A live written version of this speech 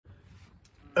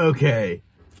Okay,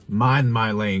 mind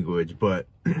my language, but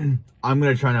I'm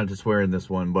gonna try not to swear in this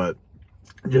one, but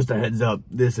just a heads up,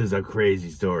 this is a crazy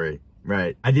story,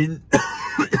 right? I didn't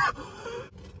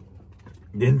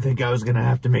think I was gonna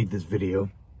have to make this video,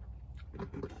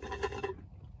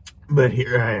 but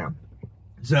here I am.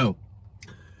 So,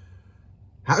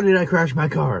 how did I crash my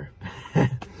car?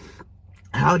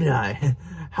 How did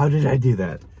I do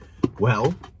that?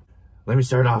 Well, let me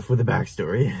start off with a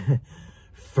backstory.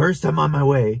 First, I'm on my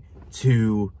way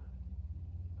to,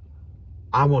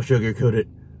 I won't sugarcoat it,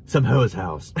 some hoe's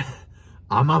house.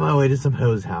 I'm on my way to some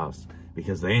hoe's house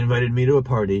because they invited me to a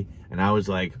party, and I was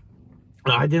like,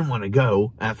 I didn't want to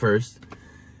go at first,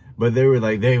 but they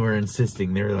were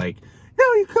insisting. They were like, no,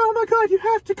 oh my God, you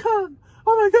have to come.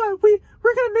 Oh my God,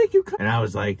 we're gonna make you come. And I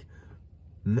was like,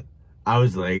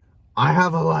 I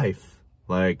have a life,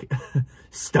 like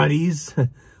studies,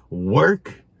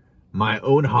 work, my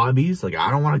own hobbies. Like, I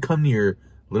don't want to come to your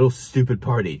little stupid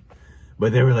party.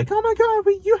 But they were like, oh my God,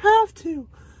 you have to.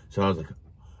 So I was like,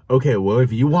 okay, well,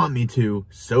 if you want me to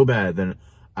so bad, then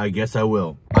I guess I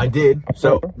will. I did.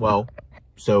 So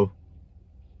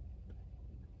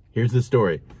here's the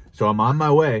story. So I'm on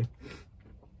my way.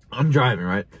 I'm driving,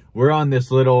 right? We're on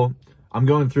this little, I'm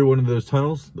going through one of those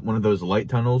tunnels, one of those light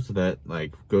tunnels that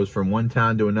like goes from one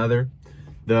town to another.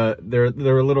 They're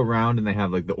a little round, and they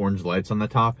have like the orange lights on the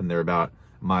top, and they're about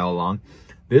a mile long.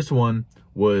 This one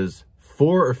was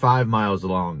 4 or 5 miles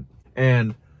long,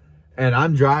 and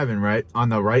I'm driving right on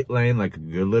the right lane like a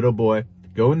good little boy,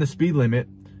 going the speed limit,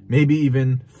 maybe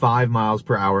even 5 miles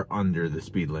per hour under the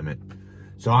speed limit.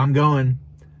 So I'm going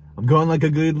like a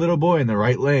good little boy in the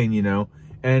right lane, you know.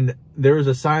 And there was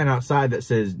a sign outside that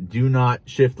says, do not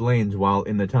shift lanes while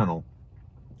in the tunnel.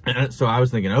 And so I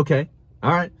was thinking, okay,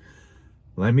 all right,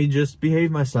 let me just behave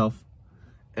myself.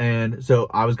 And so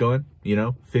I was going, you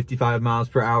know, 55 miles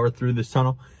per hour through this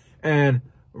tunnel. And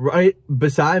right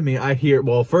beside me, I hear,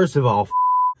 well, first of all,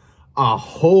 a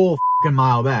whole fucking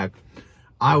mile back,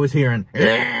 I was hearing,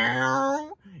 I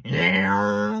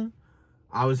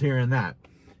was hearing that.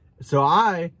 So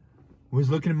I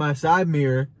was looking in my side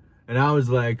mirror, and I was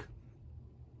like,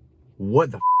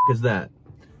 what the is that?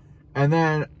 And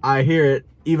then I hear it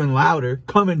even louder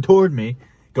coming toward me,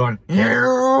 going,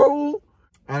 and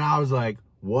I was like,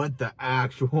 what the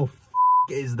actual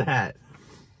is that?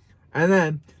 And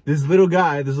then this little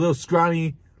guy, this little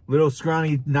scrawny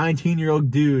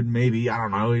 19-year-old dude, maybe, I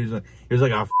don't know, he was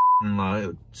like a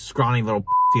scrawny little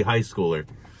high schooler.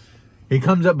 He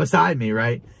comes up beside me,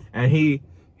 right? And he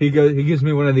gives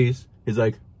me one of these. He's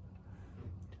like,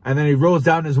 and then he rolls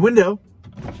down his window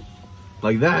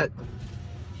like that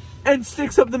and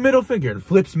sticks up the middle finger and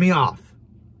flips me off.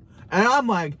 And I'm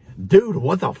like, dude,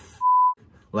 what the f?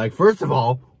 Like, first of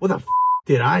all, what the f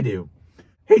did I do?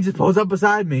 He just pulls up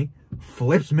beside me,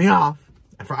 flips me off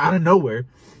for out of nowhere,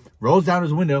 rolls down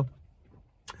his window,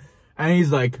 and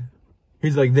he's like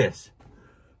this.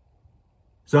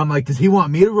 So I'm like, does he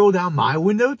want me to roll down my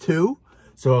window too?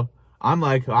 So I'm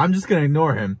like, I'm just gonna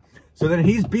ignore him. So then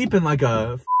he's beeping like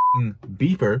a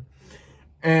beeper,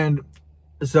 and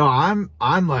so I'm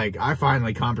like, I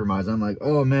finally compromise. I'm like,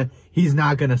 oh man, he's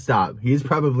not gonna stop. He's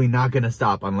probably not gonna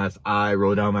stop unless I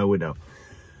roll down my window.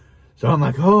 So I'm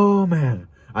like, oh man.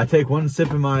 I take one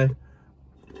sip of my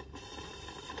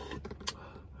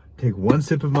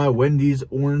Wendy's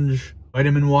orange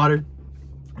vitamin water,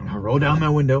 and I roll down my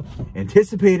window,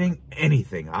 anticipating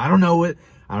anything. I don't know if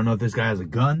this guy has a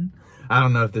gun. I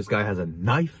don't know if this guy has a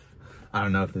knife. I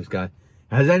don't know if this guy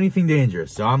has anything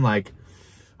dangerous. So I'm like,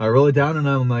 I roll it down, and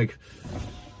I'm like,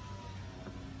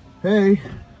 hey.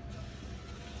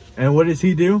 And what does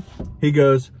he do? He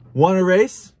goes, want to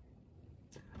race?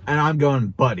 And I'm going,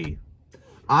 buddy,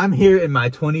 I'm here in my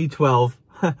 2012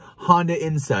 Honda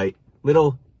Insight,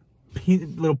 little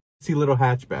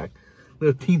hatchback,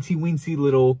 little teensy weensy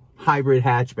little hybrid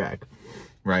hatchback,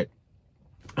 right?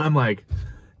 I'm like,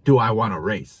 do I want to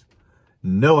race?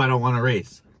 No, I don't want to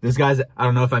race. This guy's, I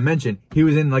don't know if I mentioned, he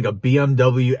was in like a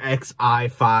BMW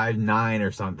XI59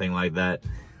 or something like that.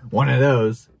 One of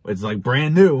those. It's like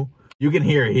brand new. You can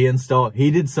hear it.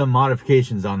 He did some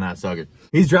modifications on that sucker.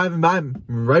 He's driving by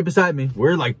right beside me.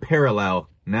 We're like parallel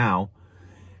now.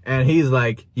 And he's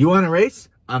like, you want to race?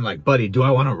 I'm like, buddy, do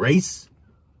I want to race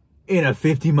in a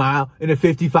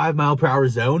 55 mile per hour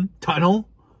zone tunnel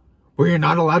where you're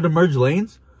not allowed to merge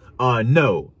lanes?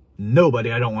 No,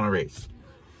 buddy, I don't want to race.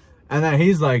 And then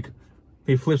he's like,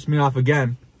 he flips me off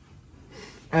again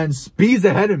and speeds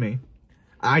ahead of me.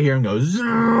 I hear him go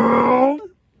zoom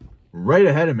right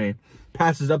ahead of me,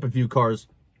 passes up a few cars.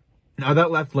 Now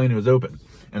that left lane was open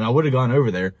and I would have gone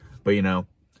over there, but you know,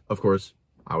 of course,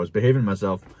 I was behaving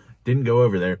myself didn't go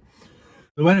over there.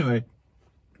 So anyway,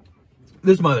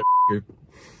 this motherfucker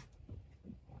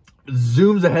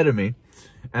zooms ahead of me,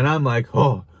 and I'm like,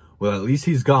 oh, well, at least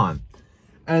he's gone.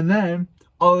 And then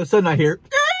all of a sudden I hear,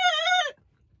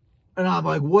 and I'm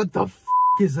like, what the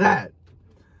is that?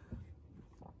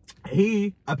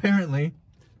 He apparently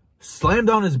slammed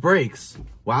on his brakes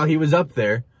while he was up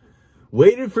there,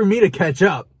 waited for me to catch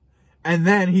up, and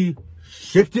then he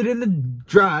shifted in the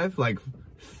drive, like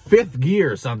 5th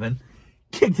gear or something,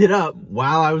 kicked it up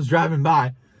while I was driving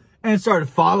by, and started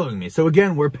following me. So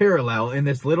again, we're parallel in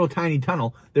this little tiny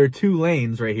tunnel. There are 2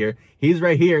 lanes right here. He's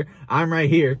right here, I'm right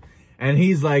here, and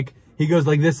he's like, he goes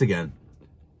like this again.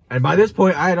 And by this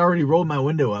point, I had already rolled my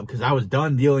window up because I was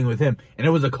done dealing with him, and it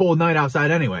was a cold night outside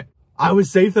anyway. I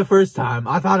was safe the first time.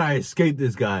 I thought I escaped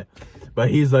this guy, but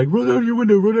he's like, roll down your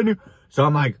window, roll down your... So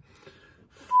I'm like,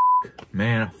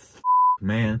 man.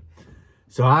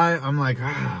 So I'm like,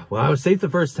 well, I was safe the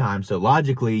first time. So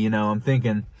logically, you know, I'm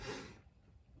thinking,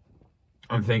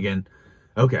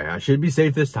 okay, I should be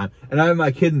safe this time. And I have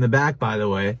my kid in the back, by the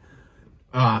way.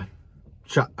 I'm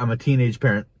a teenage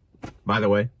parent, by the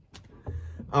way.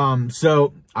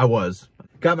 So I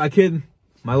got my kid,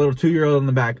 my little 2-year-old in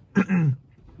the back.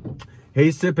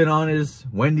 He's sipping on his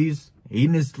Wendy's,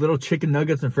 eating his little chicken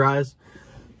nuggets and fries.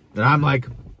 And I'm like,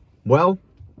 well,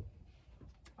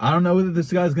 I don't know what this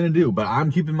guy's going to do, but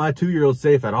I'm keeping my 2-year-old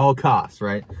safe at all costs,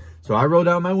 right? So I roll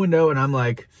down my window and I'm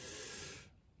like,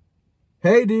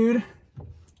 hey, dude.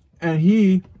 And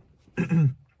he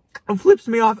flips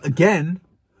me off again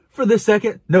for the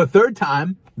third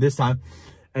time this time.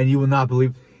 And you will not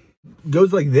believe,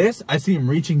 goes like this. I see him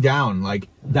reaching down, like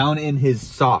down in his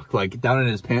sock, like down in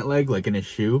his pant leg, like in his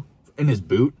shoe, in his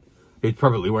boot. He's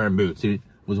probably wearing boots. He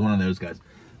was one of those guys.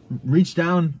 Reached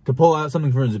down to pull out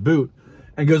something from his boot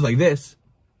and goes like this.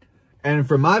 And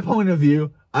from my point of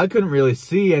view, I couldn't really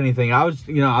see anything. I was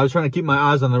trying to keep my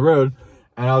eyes on the road,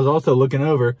 and I was also looking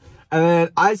over. And then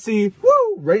I see,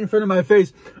 right in front of my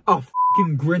face, a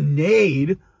fucking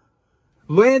grenade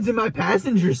lands in my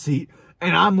passenger seat.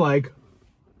 And I'm like,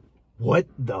 what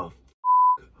the f?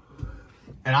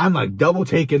 And I'm like double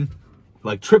taken,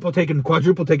 like triple taken,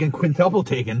 quadruple taken, quintuple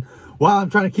taken, while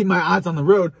I'm trying to keep my eyes on the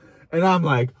road. And I'm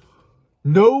like,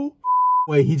 no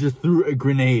way he just threw a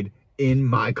grenade in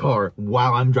my car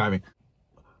while I'm driving.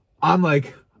 I'm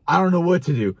like, I don't know what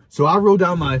to do. So I roll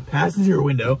down my passenger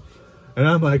window, and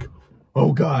I'm like,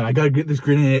 oh God, I gotta get this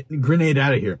grenade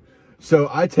out of here. So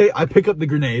I pick up the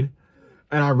grenade,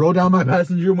 and I roll down my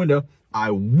passenger window. I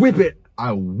whip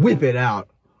it out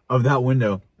of that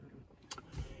window.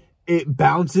 It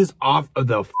bounces off of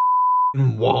the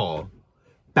wall.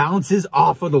 Bounces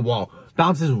off of the wall.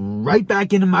 Bounces right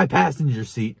back into my passenger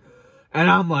seat. And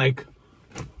I'm like,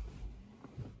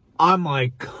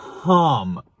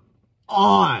 come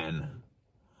on.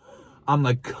 I'm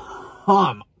like,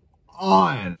 come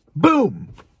on.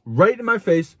 Boom. Right in my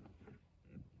face.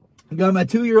 I got my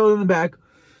 2-year-old in the back.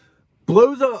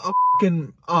 Blows a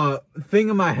fucking thing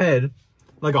in my head,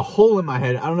 like a hole in my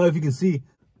head. I don't know if you can see.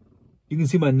 You can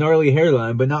see my gnarly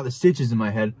hairline, but not the stitches in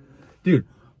my head. Dude,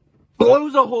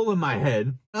 blows a hole in my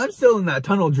head. I'm still in that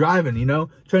tunnel driving, you know,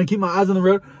 trying to keep my eyes on the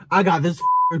road. I got this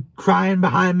crying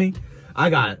behind me. I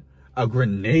got a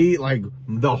grenade, like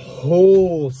the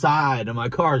whole side of my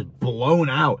car is blown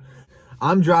out.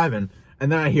 I'm driving, and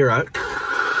then I hear a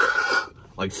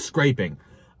like scraping.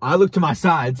 I look to my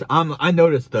sides. I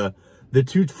noticed the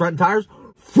 2 front tires,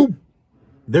 whoop,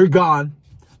 they're gone.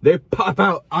 They pop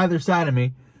out either side of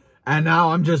me. And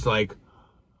now I'm just like,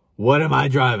 what am I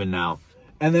driving now?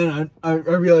 And then I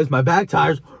realize my back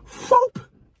tires, whoop,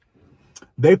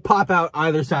 they pop out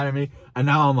either side of me. And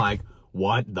now I'm like,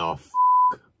 what the f***?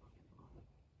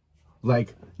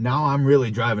 Like, now I'm really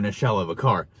driving a shell of a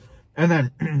car. And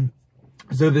then,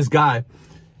 so this guy,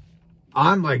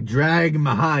 I'm like dragging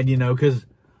behind, you know, because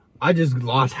I just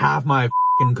lost half my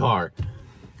f***ing car.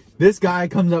 This guy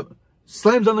comes up,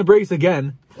 slams on the brakes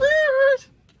again,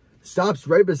 stops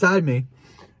right beside me,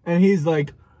 and he's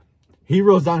like, he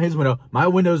rolls down his window. My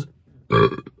window's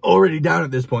already down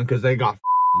at this point because they got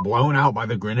blown out by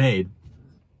the grenade.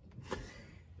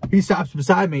 He stops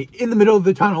beside me in the middle of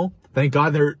the tunnel. Thank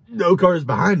God there are no cars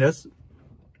behind us.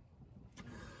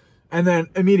 And then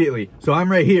immediately, so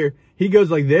I'm right here. He goes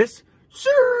like this,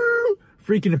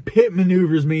 freaking pit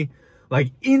maneuvers me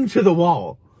like into the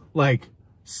wall, like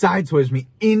sidesways me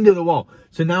into the wall.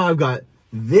 So now I've got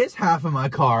this half of my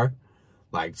car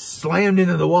like slammed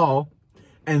into the wall,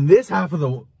 and this half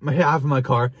of my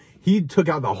car, he took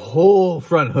out the whole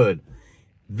front hood.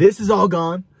 This is all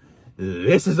gone.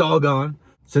 This is all gone.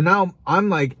 So now I'm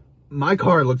like, my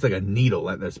car looks like a needle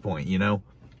at this point, you know?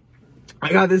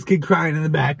 I got this kid crying in the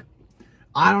back.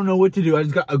 I don't know what to do. I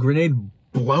just got a grenade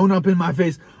blown up in my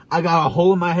face. I got a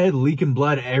hole in my head leaking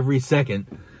blood every second.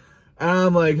 And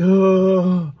I'm like,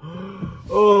 oh,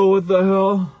 what the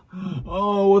hell?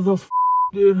 Oh, what the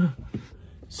dude?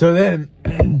 So then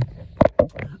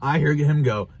I hear him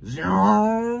go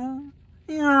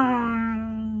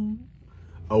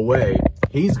away.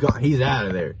 He's out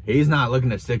of there. He's not looking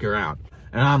to stick around.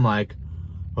 And I'm like,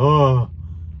 oh,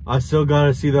 I still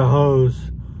gotta see the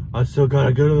hose. I still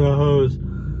gotta go to the hose.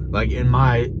 Like in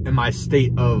my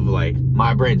state of like,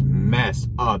 my brain's messed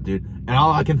up, dude. And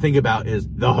all I can think about is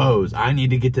the hose. I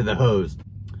need to get to the hose.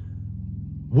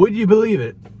 Would you believe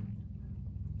it?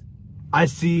 I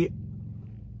see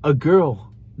a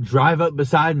girl drive up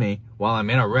beside me while I'm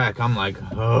in a wreck. I'm like,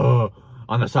 oh,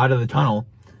 on the side of the tunnel.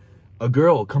 A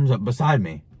girl comes up beside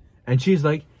me and she's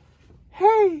like,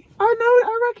 hey,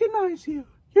 I recognize you.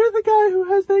 You're the guy who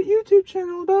has that YouTube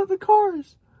channel about the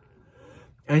cars.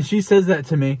 And she says that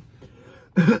to me.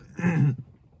 And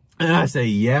I say,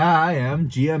 yeah, I am.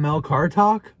 GML Car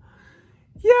Talk.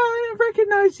 Yeah, I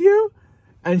recognize you.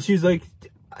 And she's like,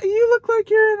 you look like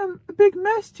you're in a big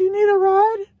mess. Do you need a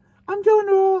ride? I'm going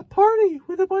to a party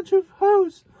with a bunch of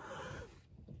hoes.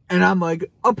 And I'm like,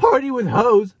 a party with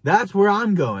hoes? That's where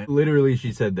I'm going. Literally,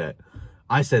 she said that.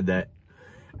 I said that.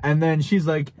 And then she's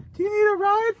like, do you need a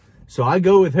ride? So I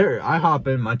go with her. I hop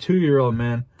in, my 2-year-old,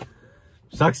 man.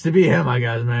 Sucks to be him, I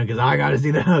guess, man, because I gotta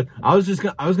see that. I was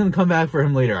gonna come back for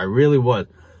him later. I really was.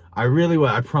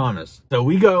 I promise. So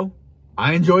we go.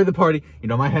 I enjoy the party. You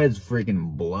know, my head's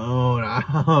freaking blown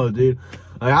out, dude.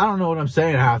 Like, I don't know what I'm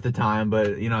saying half the time,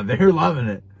 but, you know, they're loving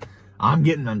it.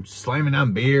 I'm slamming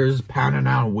down beers, pounding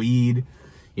down weed,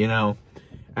 you know.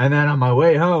 And then on my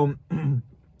way home,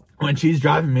 when she's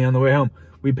driving me on the way home,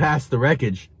 we pass the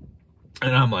wreckage.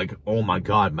 And I'm like, oh my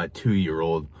God, my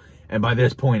 2-year-old. And by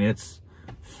this point, it's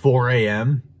 4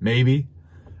 a.m., maybe.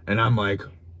 And I'm like,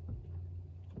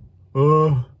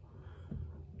 oh,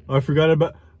 I forgot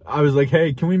about... I was like,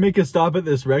 hey, can we make a stop at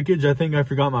this wreckage? I think I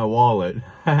forgot my wallet.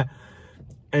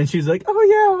 And she's like, oh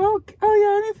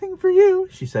yeah, anything for you.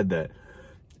 She said that.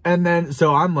 And then,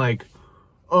 so I'm like,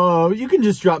 oh, you can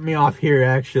just drop me off here,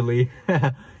 actually.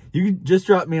 You can just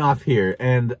drop me off here.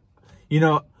 And, you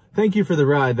know, thank you for the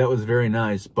ride. That was very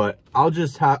nice. But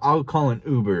I'll call an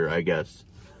Uber, I guess.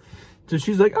 So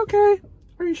she's like, okay,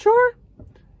 are you sure?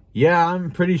 Yeah,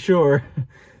 I'm pretty sure.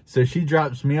 So she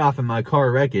drops me off in my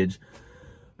car wreckage.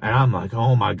 And I'm like,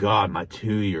 oh my God, my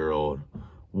 2-year-old.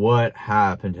 What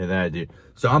happened to that dude?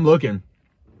 So I'm looking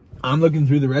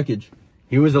through the wreckage.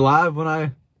 He was alive when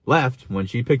I left, when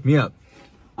she picked me up.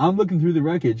 I'm looking through the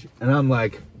wreckage and I'm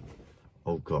like,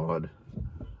 oh God,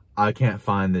 I can't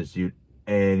find this dude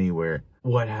anywhere.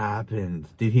 What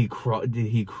happened? Did he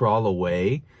crawl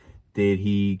away? Did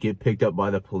he get picked up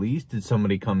by the police? Did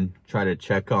somebody come try to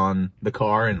check on the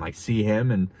car and like see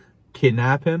him and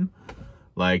kidnap him?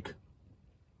 Like,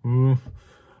 I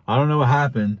don't know what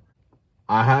happened.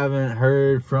 I haven't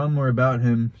heard from or about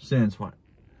him since.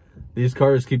 These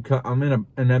cars keep... I'm in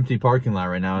an empty parking lot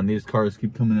right now, and these cars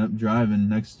keep coming up driving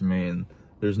next to me, and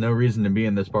there's no reason to be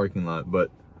in this parking lot, but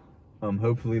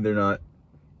hopefully they're not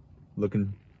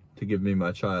looking to give me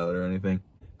my child or anything.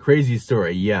 Crazy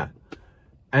story, yeah.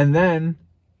 And then,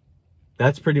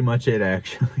 that's pretty much it,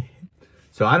 actually.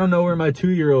 So I don't know where my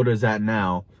 2-year-old is at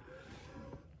now.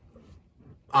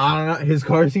 I don't know. His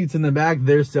car seat's in the back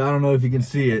there, so I don't know if you can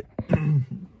see it.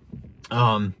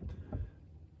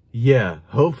 Yeah.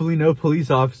 Hopefully no police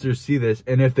officers see this.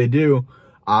 And if they do,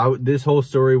 this whole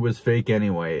story was fake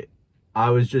anyway. I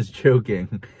was just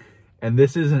joking. And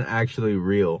this isn't actually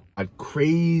real. A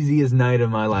craziest night of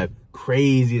my life.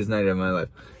 Craziest night of my life.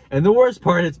 And the worst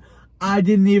part is, I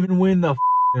didn't even win the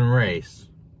f***ing race.